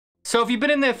So if you've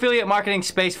been in the affiliate marketing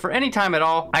space for any time at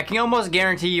all, I can almost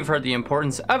guarantee you've heard the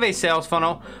importance of a sales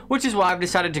funnel, which is why I've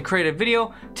decided to create a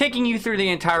video taking you through the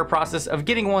entire process of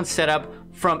getting one set up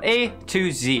from A to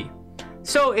Z.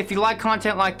 So if you like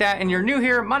content like that and you're new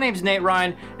here, my name's Nate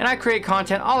Ryan and I create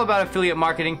content all about affiliate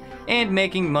marketing and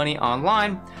making money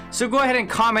online. So go ahead and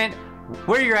comment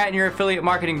where you're at in your affiliate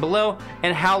marketing below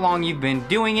and how long you've been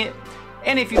doing it.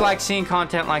 And if you like seeing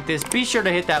content like this, be sure to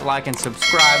hit that like and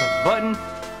subscribe button.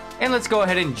 And let's go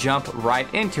ahead and jump right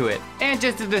into it. And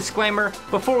just a disclaimer,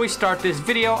 before we start this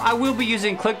video, I will be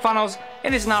using ClickFunnels.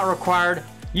 It is not required.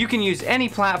 You can use any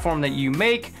platform that you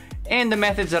make, and the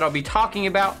methods that I'll be talking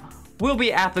about will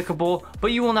be applicable,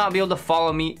 but you will not be able to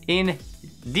follow me in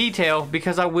detail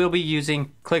because I will be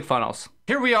using ClickFunnels.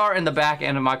 Here we are in the back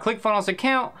end of my ClickFunnels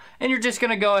account, and you're just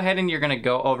gonna go ahead and you're gonna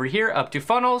go over here up to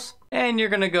funnels, and you're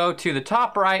gonna go to the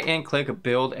top right and click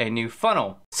build a new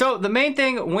funnel. So the main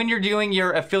thing when you're doing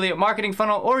your affiliate marketing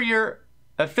funnel or your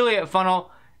affiliate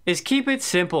funnel is keep it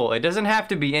simple. It doesn't have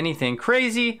to be anything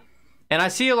crazy. And I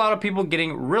see a lot of people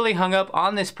getting really hung up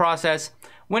on this process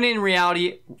when in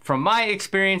reality, from my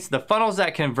experience, the funnels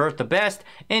that convert the best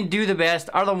and do the best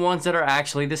are the ones that are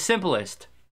actually the simplest.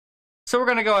 So we're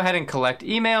gonna go ahead and collect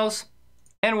emails,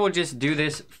 and we'll just do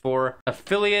this for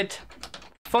affiliate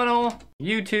funnel,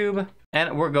 YouTube,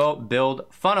 and we'll go build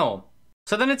funnel.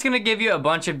 So then it's gonna give you a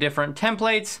bunch of different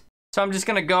templates. So I'm just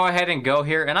gonna go ahead and go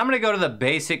here, and I'm gonna go to the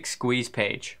basic squeeze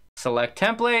page. Select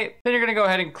template, then you're gonna go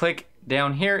ahead and click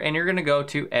down here, and you're gonna go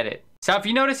to edit. So if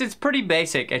you notice, it's pretty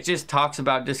basic. It just talks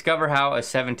about discover how a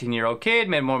 17-year-old kid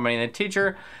made more money than a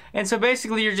teacher. And so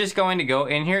basically you're just going to go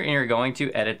in here and you're going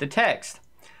to edit the text.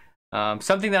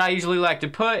 Something that I usually like to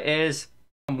put is,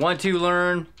 want to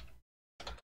learn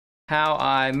how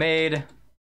I made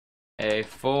a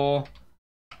full-time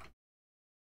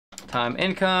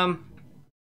income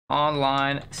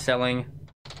online selling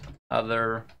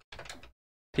other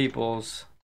people's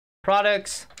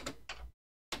products,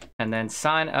 and then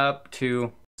sign up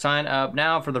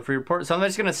now for the free report. So I'm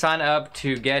just gonna sign up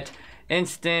to get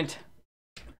instant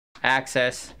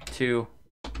access to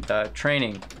the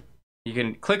training. You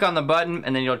can click on the button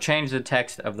and then you'll change the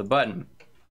text of the button.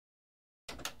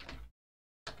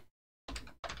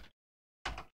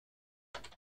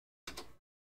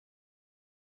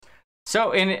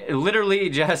 So in literally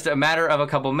just a matter of a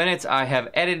couple minutes, I have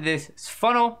edited this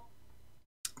funnel,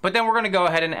 but then we're gonna go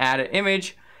ahead and add an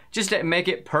image just to make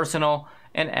it personal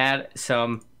and add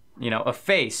some, a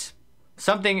face,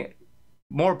 something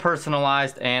more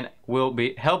personalized and will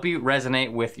help you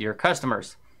resonate with your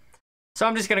customers. So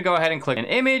I'm just gonna go ahead and click an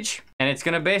image, and it's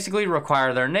gonna basically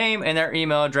require their name and their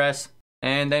email address,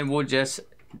 and then we'll just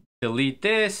delete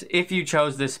this if you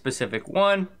chose this specific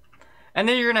one. And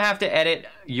then you're gonna have to edit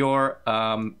your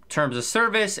terms of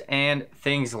service and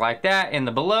things like that in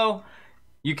the below.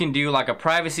 You can do like a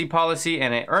privacy policy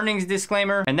and an earnings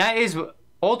disclaimer, and that is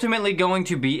ultimately going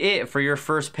to be it for your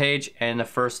first page and the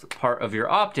first part of your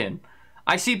opt-in.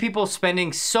 I see people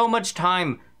spending so much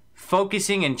time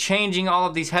focusing and changing all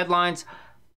of these headlines,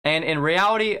 and in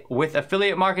reality, with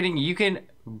affiliate marketing, you can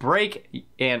break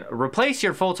and replace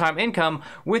your full-time income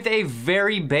with a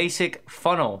very basic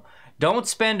funnel. Don't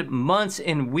spend months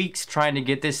and weeks trying to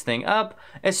get this thing up,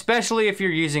 especially if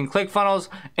you're using ClickFunnels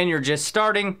and you're just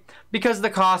starting, because the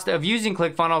cost of using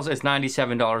ClickFunnels is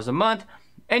 $97 a month,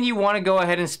 and you want to go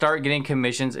ahead and start getting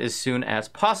commissions as soon as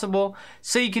possible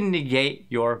so you can negate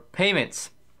your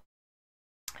payments.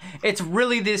 It's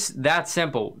really that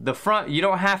simple. You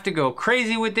don't have to go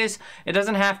crazy with this. It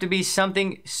doesn't have to be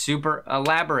something super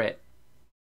elaborate.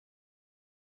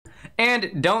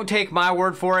 And don't take my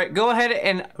word for it. Go ahead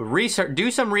and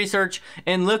do some research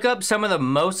and look up some of the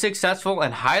most successful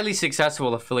and highly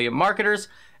successful affiliate marketers,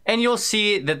 and you'll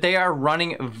see that they are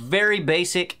running very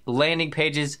basic landing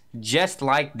pages just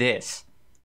like this.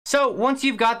 So once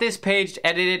you've got this page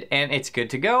edited and it's good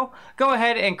to go, go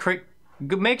ahead and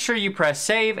make sure you press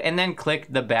save and then click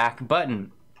the back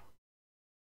button.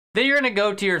 Then you're gonna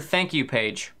go to your thank you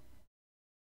page.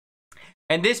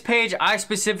 And this page I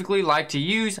specifically like to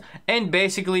use and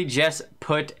basically just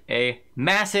put a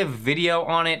massive video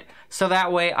on it so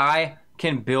that way I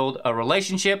can build a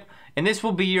relationship, and this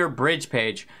will be your bridge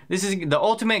page. This is the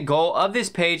ultimate goal of this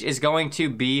page, is going to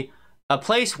be a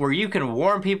place where you can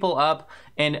warm people up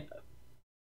and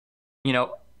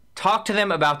talk to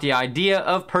them about the idea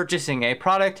of purchasing a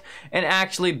product and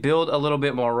actually build a little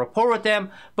bit more rapport with them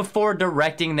before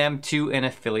directing them to an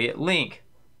affiliate link.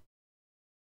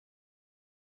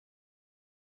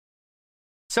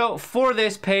 So for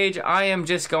this page, I am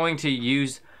just going to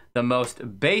use the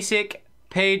most basic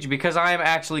page because I am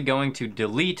actually going to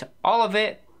delete all of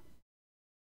it.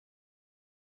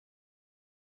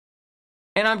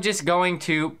 And I'm just going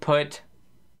to put,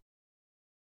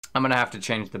 I'm gonna have to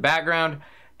change the background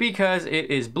because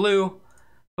it is blue,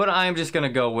 but I'm just gonna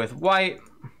go with white.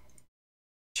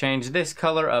 Change this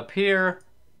color up here.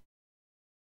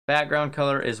 Background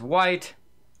color is white.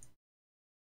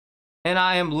 And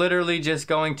I am literally just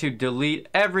going to delete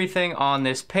everything on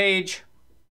this page.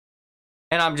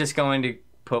 And I'm just going to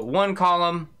put one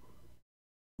column,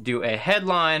 do a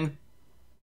headline,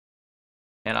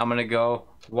 and I'm gonna go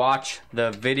watch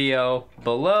the video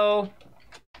below.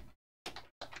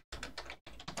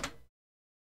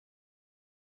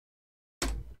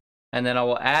 And then I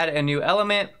will add a new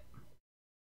element.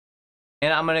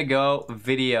 And I'm gonna go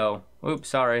video. Oops,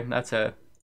 sorry, that's a...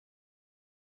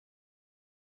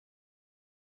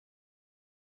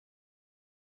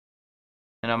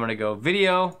 And I'm gonna go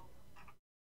video.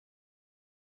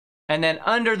 And then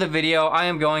under the video, I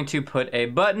am going to put a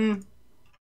button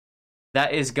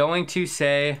that is going to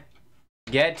say,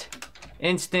 get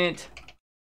instant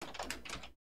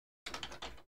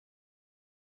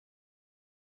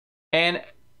and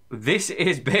this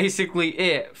is basically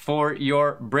it for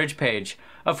your bridge page.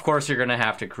 Of course, you're gonna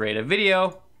have to create a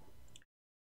video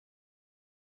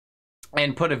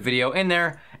and put a video in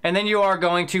there, and then you are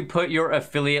going to put your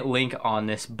affiliate link on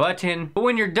this button. But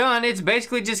when you're done, it's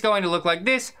basically just going to look like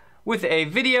this with a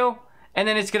video, and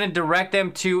then it's going to direct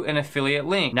them to an affiliate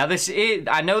link. Now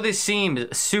I know this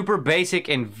seems super basic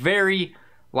and very,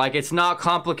 like, it's not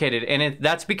complicated, and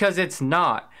that's because it's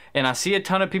not. And I see a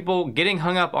ton of people getting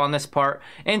hung up on this part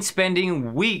and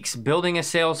spending weeks building a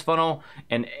sales funnel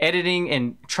and editing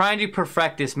and trying to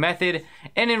perfect this method.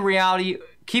 And in reality,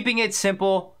 keeping it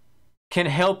simple can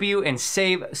help you and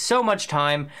save so much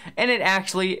time, and it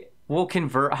actually will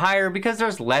convert higher because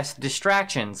there's less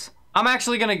distractions. I'm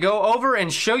actually gonna go over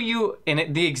and show you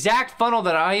the exact funnel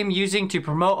that I am using to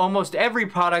promote almost every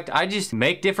product. I just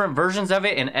make different versions of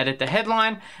it and edit the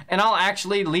headline, and I'll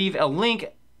actually leave a link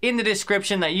in the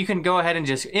description that you can go ahead and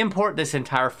just import this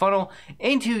entire funnel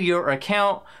into your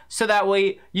account, so that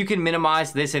way you can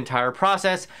minimize this entire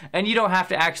process and you don't have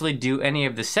to actually do any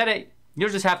of the setting. You'll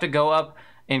just have to go up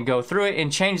and go through it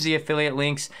and change the affiliate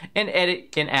links and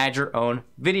edit and add your own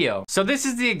video. So this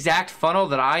is the exact funnel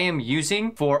that I am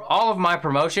using for all of my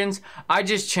promotions. I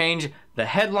just change the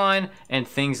headline and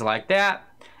things like that.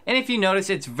 And if you notice,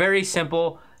 it's very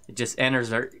simple. It just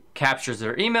captures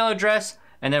their email address,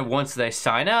 and then once they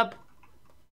sign up,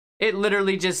 it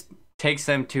literally just takes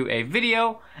them to a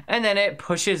video, and then it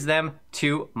pushes them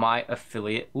to my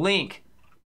affiliate link.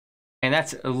 And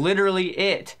that's literally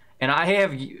it. And I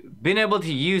have been able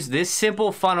to use this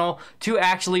simple funnel to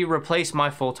actually replace my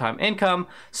full-time income.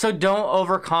 So don't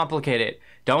overcomplicate it.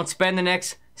 Don't spend the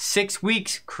next 6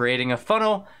 weeks creating a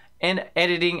funnel and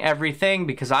editing everything,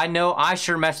 because I know I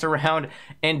sure messed around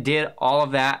and did all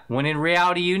of that, when in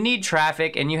reality you need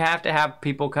traffic and you have to have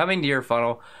people coming to your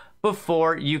funnel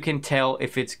before you can tell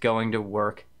if it's going to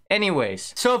work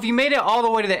anyways. So if you made it all the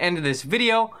way to the end of this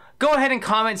video, go ahead and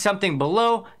comment something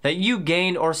below that you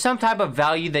gained or some type of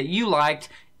value that you liked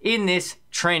in this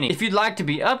training. If you'd like to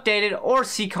be updated or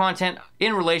see content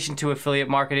in relation to affiliate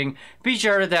marketing, be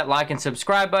sure to hit that like and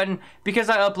subscribe button, because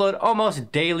I upload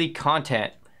almost daily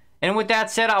content. And with that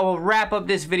said, I will wrap up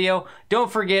this video.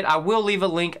 Don't forget, I will leave a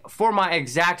link for my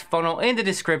exact funnel in the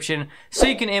description so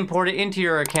you can import it into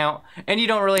your account, and you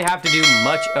don't really have to do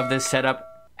much of this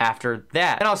setup after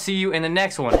that. And I'll see you in the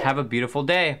next one. Have a beautiful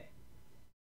day.